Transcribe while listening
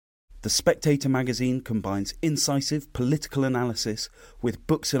The Spectator magazine combines incisive political analysis with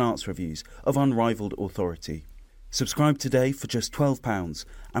books and arts reviews of unrivalled authority. Subscribe today for just £12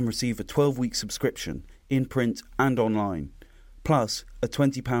 and receive a 12-week subscription in print and online, plus a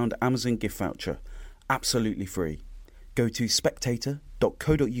 £20 Amazon gift voucher, absolutely free. Go to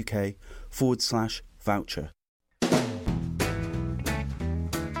spectator.co.uk/voucher.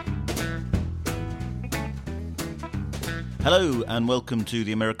 Hello and welcome to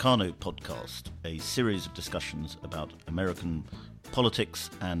the Americano podcast, a series of discussions about American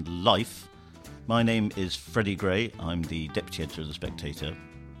politics and life. My name is Freddy Gray. I'm the deputy editor of The Spectator.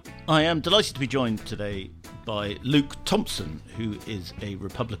 I am delighted to be joined today by Luke Thompson, who is a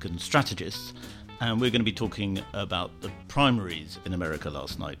Republican strategist, and we're going to be talking about the primaries in America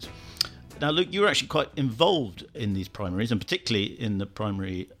last night. Now, Luke, you were actually quite involved in these primaries, and particularly in the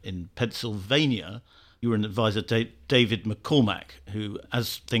primary in Pennsylvania. You were an advisor to David McCormack, who,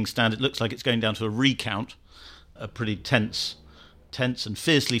 as things stand, it looks like it's going down to a recount, a pretty tense and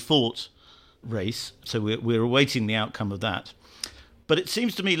fiercely fought race. So we're awaiting the outcome of that. But it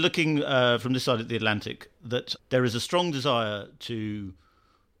seems to me, looking from this side of the Atlantic, that there is a strong desire to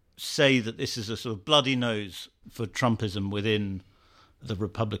say that this is a sort of bloody nose for Trumpism within the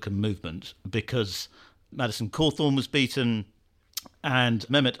Republican movement, because Madison Cawthorn was beaten, and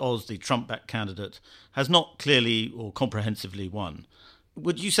Mehmet Oz, the Trump-backed candidate, has not clearly or comprehensively won.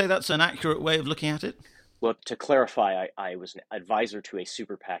 Would you say that's an accurate way of looking at it? Well, to clarify, I was an advisor to a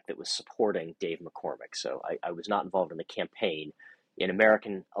super PAC that was supporting Dave McCormack, so I was not involved in the campaign. In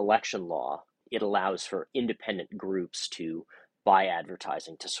American election law, it allows for independent groups to buy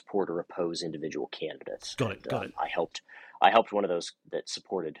advertising to support or oppose individual candidates. Got it. I helped one of those that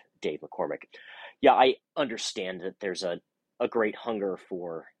supported Dave McCormack. Yeah, I understand that there's a great hunger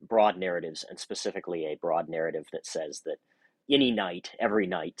for broad narratives, and specifically a broad narrative that says that every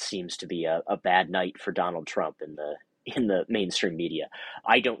night seems to be a bad night for Donald Trump in the mainstream media.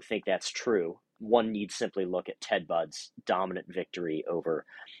 I don't think that's true. One needs simply look at Ted Budd's dominant victory over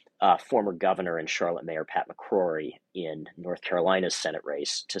former governor and Charlotte Mayor Pat McCrory in North Carolina's Senate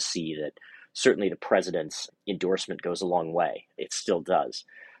race to see that certainly the president's endorsement goes a long way. It still does.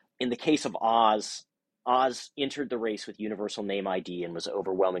 In the case of Oz entered the race with universal name ID and was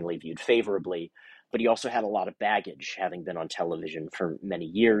overwhelmingly viewed favorably, but he also had a lot of baggage, having been on television for many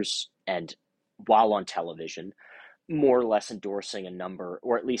years, and while on television, more or less endorsing a number,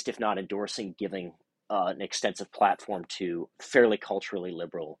 or at least if not endorsing, giving an extensive platform to fairly culturally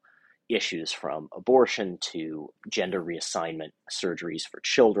liberal issues, from abortion to gender reassignment surgeries for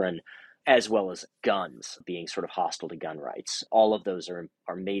children, as well as guns, being sort of hostile to gun rights. All of those are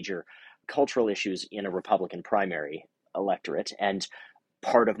major cultural issues in a Republican primary electorate, and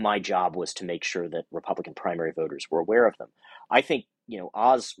part of my job was to make sure that Republican primary voters were aware of them. I think,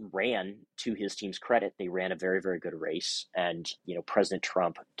 Oz ran, to his team's credit, they ran a very, very good race, and, President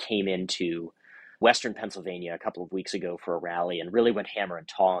Trump came into Western Pennsylvania a couple of weeks ago for a rally and really went hammer and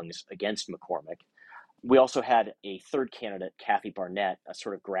tongs against McCormack. We also had a third candidate, Kathy Barnett, a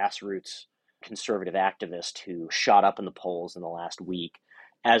sort of grassroots conservative activist who shot up in the polls in the last week.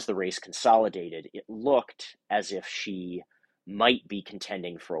 As the race consolidated, it looked as if she might be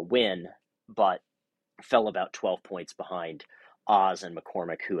contending for a win, but fell about 12 points behind Oz and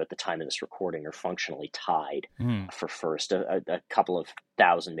McCormack, who at the time of this recording are functionally tied for first. A couple of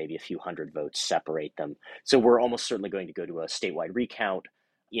thousand, maybe a few hundred votes separate them. So we're almost certainly going to go to a statewide recount.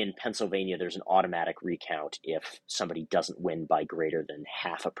 In Pennsylvania, there's an automatic recount if somebody doesn't win by greater than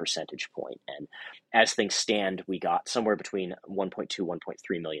half a percentage point. And as things stand, we got somewhere between 1.2,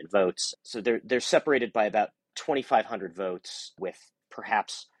 1.3 million votes. So they're separated by about 2,500 votes, with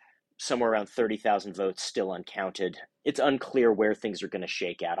perhaps somewhere around 30,000 votes still uncounted. It's unclear where things are going to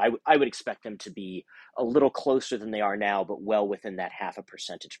shake out. I would expect them to be a little closer than they are now, but well within that half a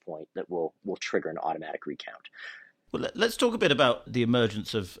percentage point that will trigger an automatic recount. Well, let's talk a bit about the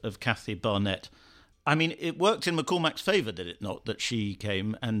emergence of Kathy Barnett. I mean, it worked in McCormack's favour, did it not, that she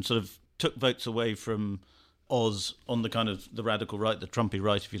came and sort of took votes away from Oz on the kind of the radical right, the Trumpy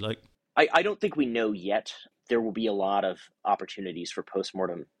right, if you like? I don't think we know yet. There will be a lot of opportunities for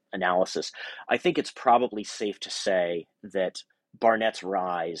postmortem analysis. I think it's probably safe to say that Barnett's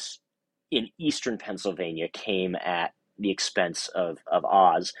rise in eastern Pennsylvania came at the expense of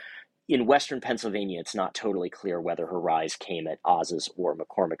Oz. In Western Pennsylvania, it's not totally clear whether her rise came at Oz's or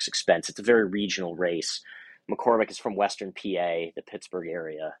McCormack's expense. It's a very regional race. McCormack is from Western PA, the Pittsburgh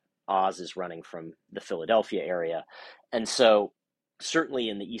area. Oz is running from the Philadelphia area. And so certainly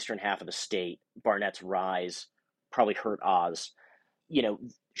in the eastern half of the state, Barnett's rise probably hurt Oz.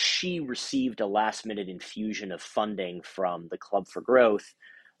 She received a last-minute infusion of funding from the Club for Growth,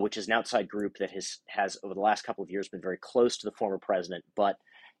 which is an outside group that has over the last couple of years been very close to the former president, but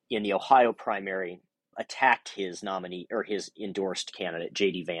in the Ohio primary attacked his nominee or his endorsed candidate,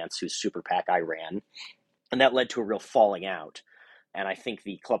 J.D. Vance, whose super PAC I ran. And that led to a real falling out. And I think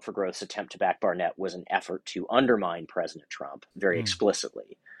the Club for Growth's attempt to back Barnett was an effort to undermine President Trump very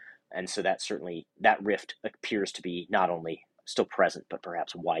explicitly. And so that rift appears to be not only still present, but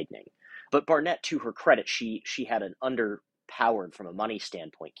perhaps widening. But Barnett, to her credit, she had an underpowered, from a money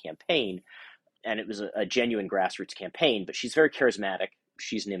standpoint, campaign, and it was a genuine grassroots campaign, but she's very charismatic.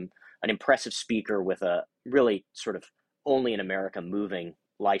 She's an impressive speaker with a really sort of only in America moving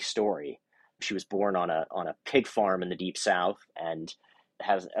life story. She was born on a pig farm in the Deep South and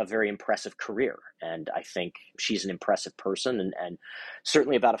has a very impressive career. And I think she's an impressive person. And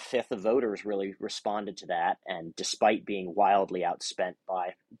certainly about a fifth of voters really responded to that. And despite being wildly outspent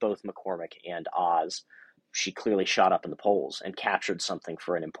by both McCormick and Oz, she clearly shot up in the polls and captured something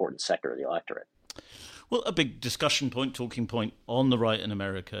for an important sector of the electorate. Well, a big discussion point, talking point on the right in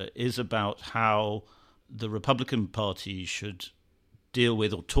America is about how the Republican Party should deal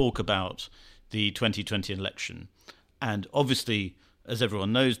with or talk about the 2020 election. And obviously, as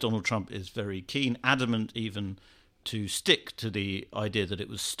everyone knows, Donald Trump is very keen, adamant even, to stick to the idea that it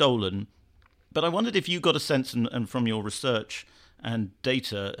was stolen. But I wondered if you got a sense, and from your research and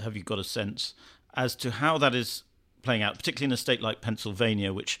data, have you got a sense as to how that is playing out, particularly in a state like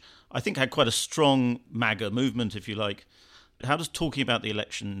Pennsylvania, which I think had quite a strong MAGA movement, if you like. How does talking about the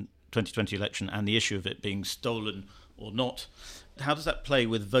election, 2020 election, and the issue of it being stolen or not, how does that play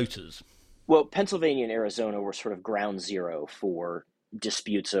with voters? Well, Pennsylvania and Arizona were sort of ground zero for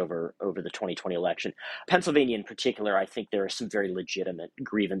disputes over the 2020 election. Pennsylvania in particular, I think there are some very legitimate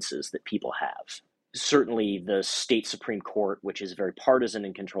grievances that people have. Certainly the state Supreme Court, which is very partisan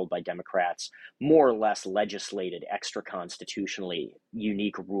and controlled by Democrats, more or less legislated extra-constitutionally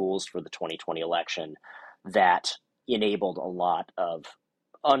unique rules for the 2020 election that enabled a lot of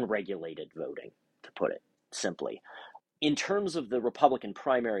unregulated voting, to put it simply. In terms of the Republican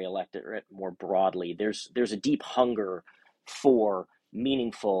primary electorate more broadly, there's a deep hunger for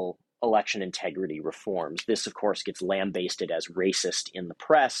meaningful election integrity reforms. This, of course, gets lambasted as racist in the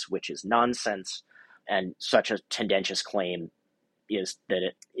press, which is nonsense. And such a tendentious claim is that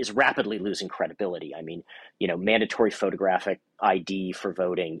it is rapidly losing credibility. I mean, mandatory photographic ID for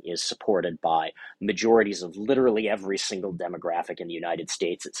voting is supported by majorities of literally every single demographic in the United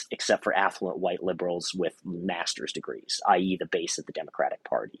States, except for affluent white liberals with master's degrees, i.e. the base of the Democratic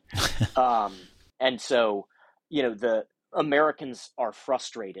Party. And so, the Americans are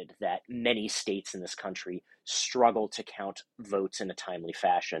frustrated that many states in this country struggle to count votes in a timely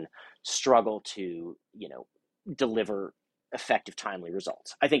fashion, struggle to, deliver effective, timely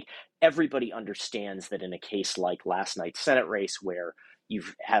results. I think everybody understands that in a case like last night's Senate race, where you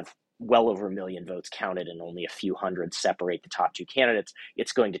have well over 1 million votes counted and only a few hundred separate the top two candidates,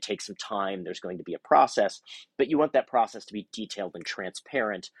 it's going to take some time. There's going to be a process, but you want that process to be detailed and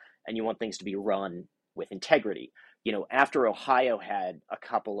transparent, and you want things to be run with integrity. After Ohio had a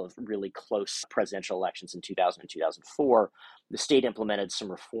couple of really close presidential elections in 2000 and 2004, the state implemented some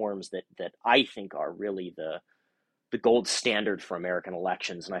reforms that I think are really the gold standard for American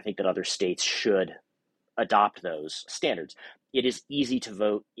elections, and I think that other states should adopt those standards. It is easy to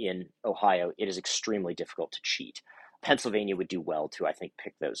vote in Ohio. It is extremely difficult to cheat. Pennsylvania would do well to, I think,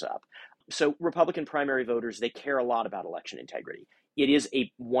 pick those up. So Republican primary voters, they care a lot about election integrity. It is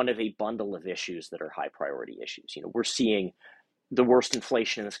one of a bundle of issues that are high priority issues. We're seeing the worst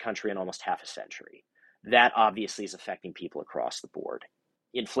inflation in this country in almost half a century. That obviously is affecting people across the board.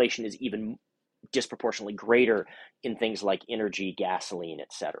 Inflation is even disproportionately greater in things like energy, gasoline,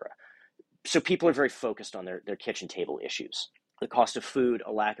 et cetera. So people are very focused on their kitchen table issues. The cost of food,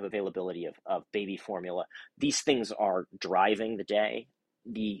 a lack of availability of baby formula, these things are driving the day.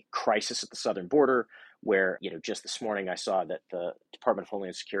 The crisis at the southern border, where, just this morning I saw that the Department of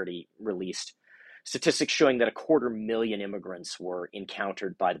Homeland Security released statistics showing that 250,000 immigrants were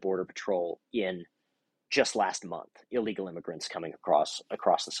encountered by the Border Patrol in just last month, illegal immigrants coming across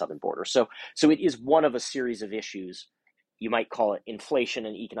the southern border. So it is one of a series of issues. You might call it inflation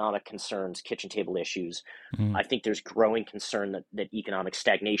and economic concerns, kitchen table issues. I think there's growing concern that economic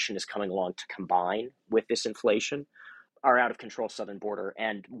stagnation is coming along to combine with this inflation, our out of control southern border,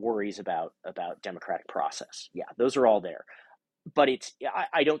 and worries about democratic process. Yeah, those are all there. But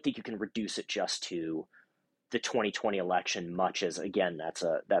I don't think you can reduce it just to the 2020 election, much as, again, that's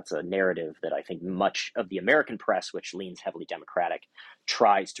a narrative that I think much of the American press, which leans heavily Democratic,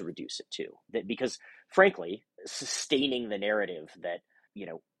 tries to reduce it to. Because frankly, sustaining the narrative that,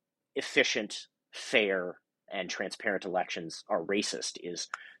 efficient, fair, and transparent elections are racist is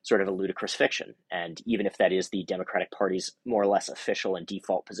sort of a ludicrous fiction. And even if that is the Democratic Party's more or less official and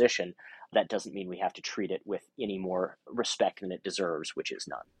default position, that doesn't mean we have to treat it with any more respect than it deserves, which is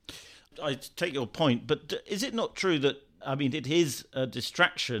none. I take your point, but is it not true that, I mean, it is a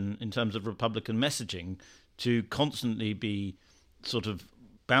distraction in terms of Republican messaging to constantly be sort of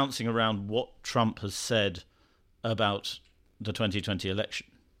bouncing around what Trump has said about the 2020 election?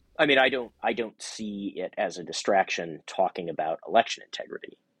 I mean, I don't see it as a distraction talking about election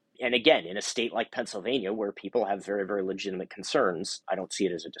integrity. And again, in a state like Pennsylvania, where people have very, very legitimate concerns, I don't see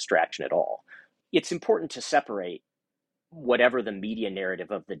it as a distraction at all. It's important to separate whatever the media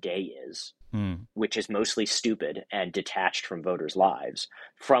narrative of the day is, which is mostly stupid and detached from voters' lives,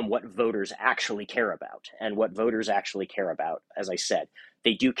 from what voters actually care about. And what voters actually care about, as I said,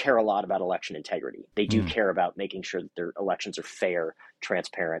 they do care a lot about election integrity. They do care about making sure that their elections are fair,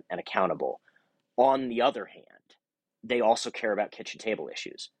 transparent, and accountable. On the other hand, they also care about kitchen table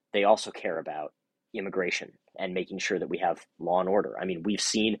issues. They also care about immigration and making sure that we have law and order. I mean, we've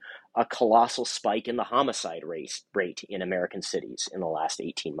seen a colossal spike in the homicide rate in American cities in the last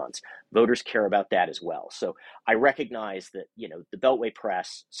 18 months. Voters care about that as well. So I recognize that, the Beltway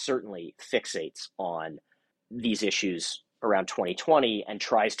press certainly fixates on these issues around 2020 and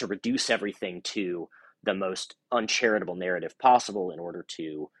tries to reduce everything to the most uncharitable narrative possible in order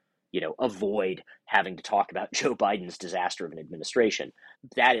to avoid having to talk about Joe Biden's disaster of an administration.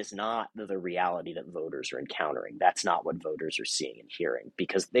 That is not the reality that voters are encountering. That's not what voters are seeing and hearing,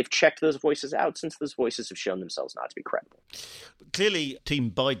 because they've checked those voices out since those voices have shown themselves not to be credible. Clearly,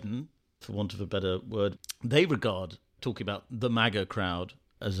 Team Biden, for want of a better word, they regard talking about the MAGA crowd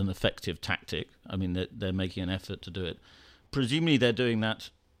as an effective tactic. I mean, they're making an effort to do it. Presumably, they're doing that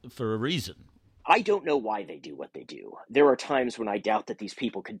for a reason. I don't know why they do what they do. There are times when I doubt that these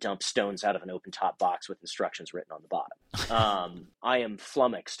people could dump stones out of an open-top box with instructions written on the bottom. I am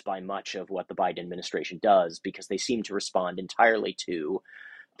flummoxed by much of what the Biden administration does because they seem to respond entirely to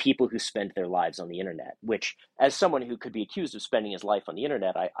people who spend their lives on the internet, which, as someone who could be accused of spending his life on the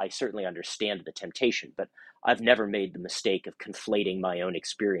internet, I certainly understand the temptation, but I've never made the mistake of conflating my own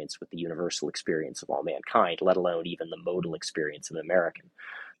experience with the universal experience of all mankind, let alone even the modal experience of an American.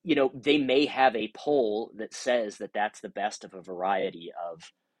 They may have a poll that says that that's the best of a variety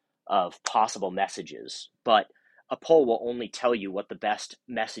of possible messages, but a poll will only tell you what the best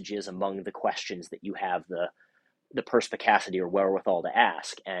message is among the questions that you have the perspicacity or wherewithal to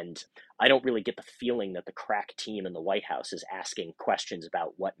ask. And I don't really get the feeling that the crack team in the White House is asking questions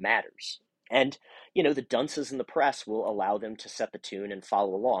about what matters. And, the dunces in the press will allow them to set the tune and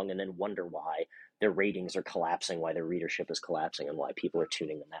follow along and then wonder why their ratings are collapsing, why their readership is collapsing, and why people are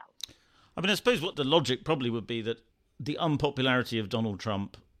tuning them out. I mean, I suppose what the logic probably would be that the unpopularity of Donald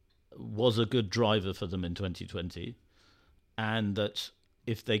Trump was a good driver for them in 2020, and that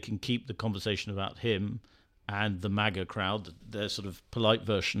if they can keep the conversation about him and the MAGA crowd, their sort of polite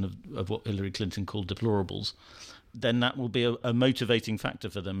version of what Hillary Clinton called deplorables, then that will be a motivating factor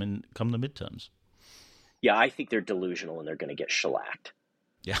for them come the midterms. Yeah, I think they're delusional and they're going to get shellacked.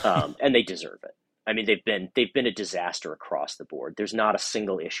 Yeah. And they deserve it. I mean, they've been a disaster across the board. There's not a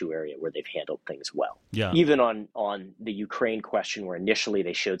single issue area where they've handled things well. Yeah. Even on the Ukraine question, where initially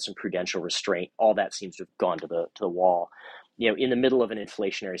they showed some prudential restraint, all that seems to have gone to the wall. In the middle of an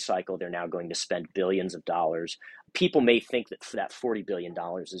inflationary cycle, they're now going to spend billions of dollars. People may think that that $40 billion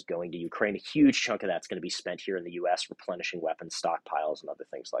is going to Ukraine. A huge chunk of that's going to be spent here in the U.S. replenishing weapons stockpiles and other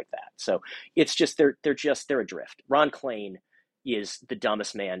things like that. So it's just they're adrift. Ron Klain is the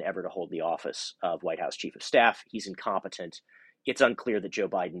dumbest man ever to hold the office of White House Chief of Staff. He's incompetent. It's unclear that Joe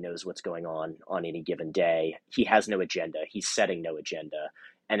Biden knows what's going on any given day. He has no agenda. He's setting no agenda.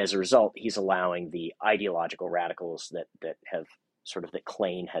 And as a result, he's allowing the ideological radicals that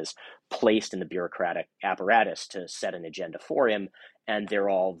Klain has placed in the bureaucratic apparatus to set an agenda for him. And they're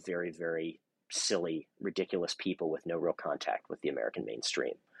all very, very silly, ridiculous people with no real contact with the American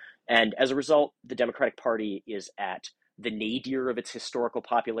mainstream. And as a result, the Democratic Party is at the nadir of its historical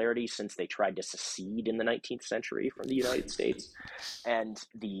popularity since they tried to secede in the 19th century from the United States, and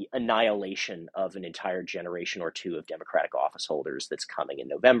the annihilation of an entire generation or two of Democratic office holders that's coming in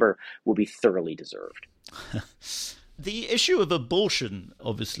November will be thoroughly deserved. The issue of abortion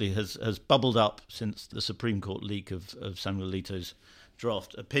obviously has bubbled up since the Supreme Court leak of Samuel Alito's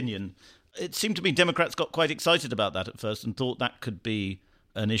draft opinion. It seemed to me Democrats got quite excited about that at first and thought that could be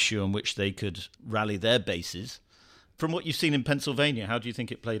an issue on which they could rally their bases. From what you've seen in Pennsylvania, how do you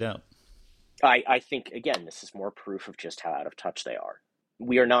think it played out? I think, again, this is more proof of just how out of touch they are.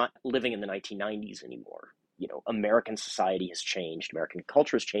 We are not living in the 1990s anymore. American society has changed, American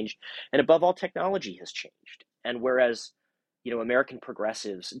culture has changed, and above all, technology has changed. And whereas, American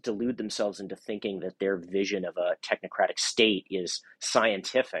progressives delude themselves into thinking that their vision of a technocratic state is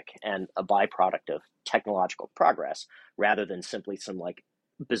scientific and a byproduct of technological progress, rather than simply some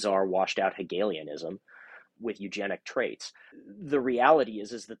bizarre washed out Hegelianism with eugenic traits. The reality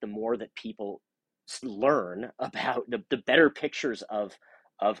is that the more that people learn about the better pictures of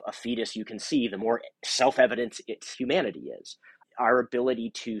a fetus you can see, the more self-evident its humanity is. Our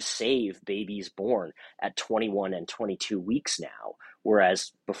ability to save babies born at 21 and 22 weeks now,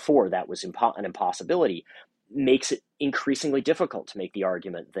 whereas before that was an impossibility, makes it increasingly difficult to make the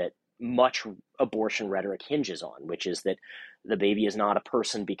argument that much abortion rhetoric hinges on, which is that the baby is not a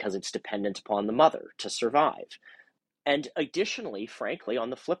person because it's dependent upon the mother to survive. And additionally, frankly, on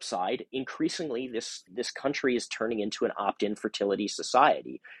the flip side, increasingly this country is turning into an opt-in fertility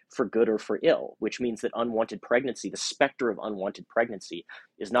society, for good or for ill, which means that unwanted pregnancy, the specter of unwanted pregnancy,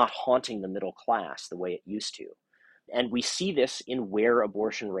 is not haunting the middle class the way it used to. And we see this in where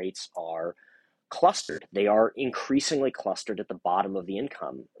abortion rates are clustered. They are increasingly clustered at the bottom of the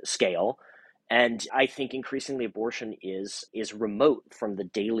income scale. And I think increasingly abortion is remote from the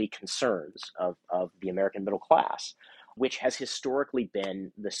daily concerns of the American middle class, which has historically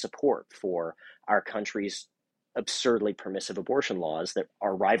been the support for our country's absurdly permissive abortion laws that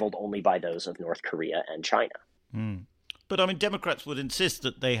are rivaled only by those of North Korea and China. Mm. But I mean, Democrats would insist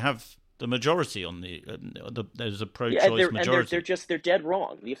that they have the majority on there's a pro-choice majority. And they're dead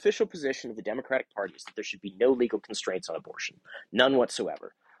wrong. The official position of the Democratic Party is that there should be no legal constraints on abortion, none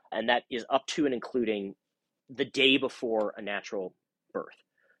whatsoever. And that is up to and including the day before a natural birth.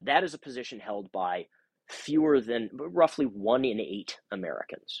 That is a position held by fewer than roughly 1 in 8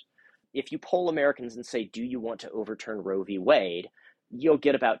 Americans. If you poll Americans and say, do you want to overturn Roe v. Wade, you'll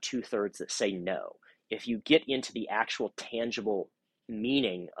get about 2/3 that say no. If you get into the actual tangible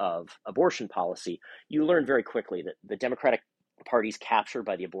meaning of abortion policy, you learn very quickly that the Democratic Party's capture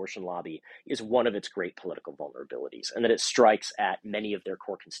by the abortion lobby is one of its great political vulnerabilities, and that it strikes at many of their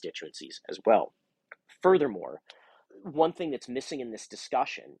core constituencies as well. Furthermore, one thing that's missing in this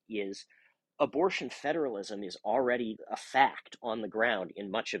discussion is abortion federalism is already a fact on the ground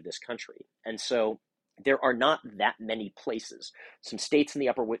in much of this country. And so there are not that many places. Some states in the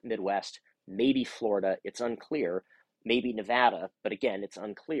upper Midwest, maybe Florida, it's unclear, maybe Nevada, but again, it's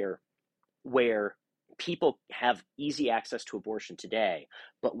unclear, where people have easy access to abortion today,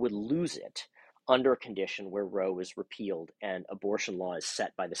 but would lose it under a condition where Roe is repealed and abortion law is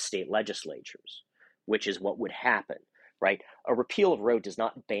set by the state legislatures, which is what would happen, right? A repeal of Roe does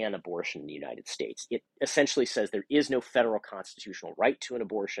not ban abortion in the United States. It essentially says there is no federal constitutional right to an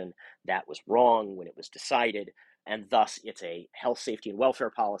abortion. That was wrong when it was decided, and thus it's a health, safety, and welfare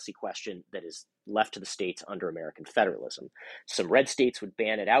policy question that is left to the states under American federalism. Some red states would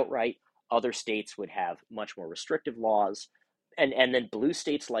ban it outright. Other states would have much more restrictive laws. And then blue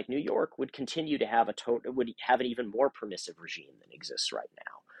states like New York would continue to would have an even more permissive regime than exists right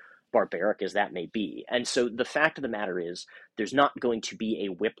now, barbaric as that may be. And so the fact of the matter is there's not going to be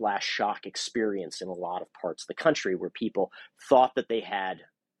a whiplash shock experience in a lot of parts of the country where people thought that they had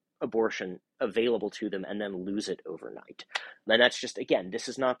abortion available to them and then lose it overnight. And that's just, again, this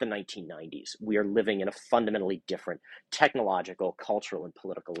is not the 1990s. We are living in a fundamentally different technological, cultural, and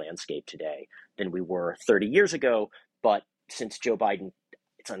political landscape today than we were 30 years ago. But since Joe Biden,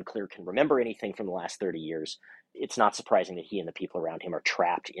 it's unclear, can remember anything from the last 30 years, it's not surprising that he and the people around him are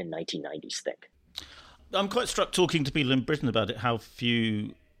trapped in 1990s think. I'm quite struck talking to people in Britain about it, how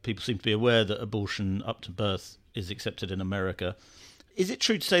few people seem to be aware that abortion up to birth is accepted in America. Is it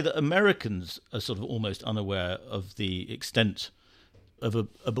true to say that Americans are sort of almost unaware of the extent of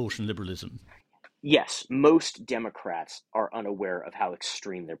abortion liberalism? Yes, most Democrats are unaware of how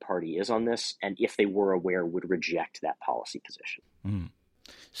extreme their party is on this, and if they were aware, would reject that policy position. Mm.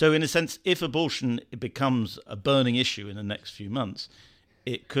 So in a sense, if abortion becomes a burning issue in the next few months,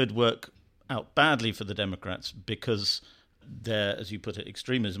 it could work out badly for the Democrats because their, as you put it,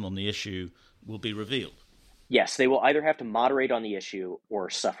 extremism on the issue will be revealed. Yes, they will either have to moderate on the issue or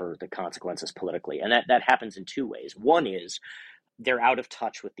suffer the consequences politically. And that happens in two ways. One is they're out of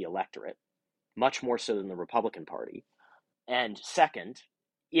touch with the electorate, much more so than the Republican Party. And second,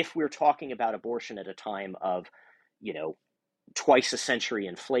 if we're talking about abortion at a time of, twice a century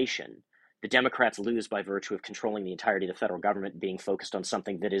inflation, the Democrats lose by virtue of controlling the entirety of the federal government, being focused on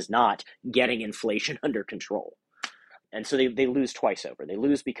something that is not getting inflation under control. And so they lose twice over. They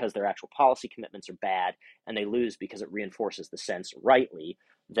lose because their actual policy commitments are bad, and they lose because it reinforces the sense, rightly,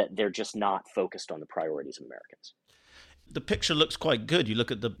 that they're just not focused on the priorities of Americans. The picture looks quite good. You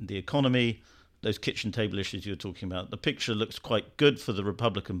look at the economy, those kitchen table issues you were talking about, the picture looks quite good for the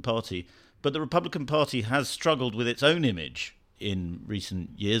Republican Party, but the Republican Party has struggled with its own image in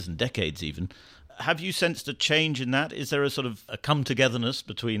recent years and decades even. Have you sensed a change in that? Is there a sort of a come-togetherness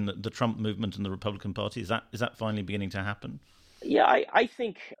between the Trump movement and the Republican Party? Is that finally beginning to happen? Yeah, I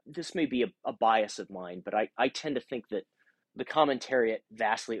think this may be a bias of mine, but I tend to think that the commentariat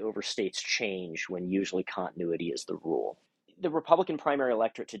vastly overstates change when usually continuity is the rule. The Republican primary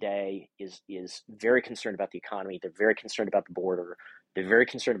electorate today is very concerned about the economy. They're very concerned about the border. They're very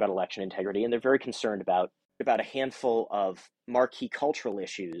concerned about election integrity, and they're very concerned about a handful of marquee cultural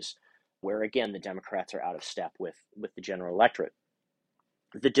issues where, again, the Democrats are out of step with the general electorate.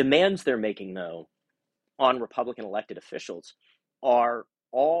 The demands they're making, though, on Republican elected officials are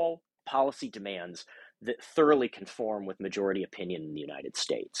all policy demands that thoroughly conform with majority opinion in the United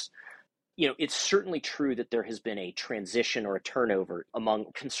States. It's certainly true that there has been a transition or a turnover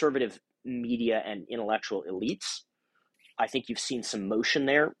among conservative media and intellectual elites. I think you've seen some motion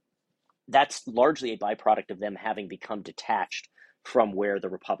there. That's largely a byproduct of them having become detached from where the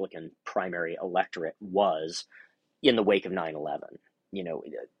Republican primary electorate was in the wake of 9/11.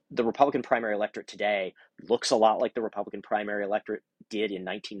 The Republican primary electorate today looks a lot like the Republican primary electorate did in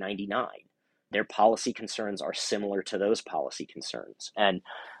 1999. Their policy concerns are similar to those policy concerns. And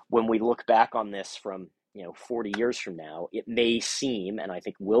when we look back on this from 40 years from now, it may seem, and I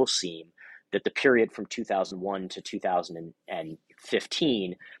think will seem, that the period from 2001 to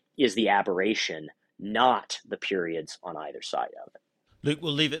 2015 is the aberration, not the periods on either side of it. Luke,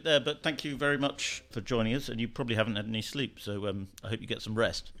 we'll leave it there, but thank you very much for joining us, and you probably haven't had any sleep, so I hope you get some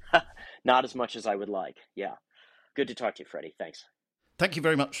rest. Not as much as I would like, yeah. Good to talk to you, Freddie. Thanks. Thank you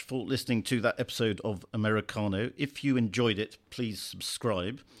very much for listening to that episode of Americano. If you enjoyed it, please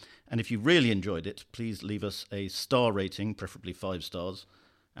subscribe. And if you really enjoyed it, please leave us a star rating, preferably 5 stars,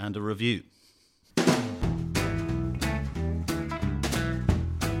 and a review.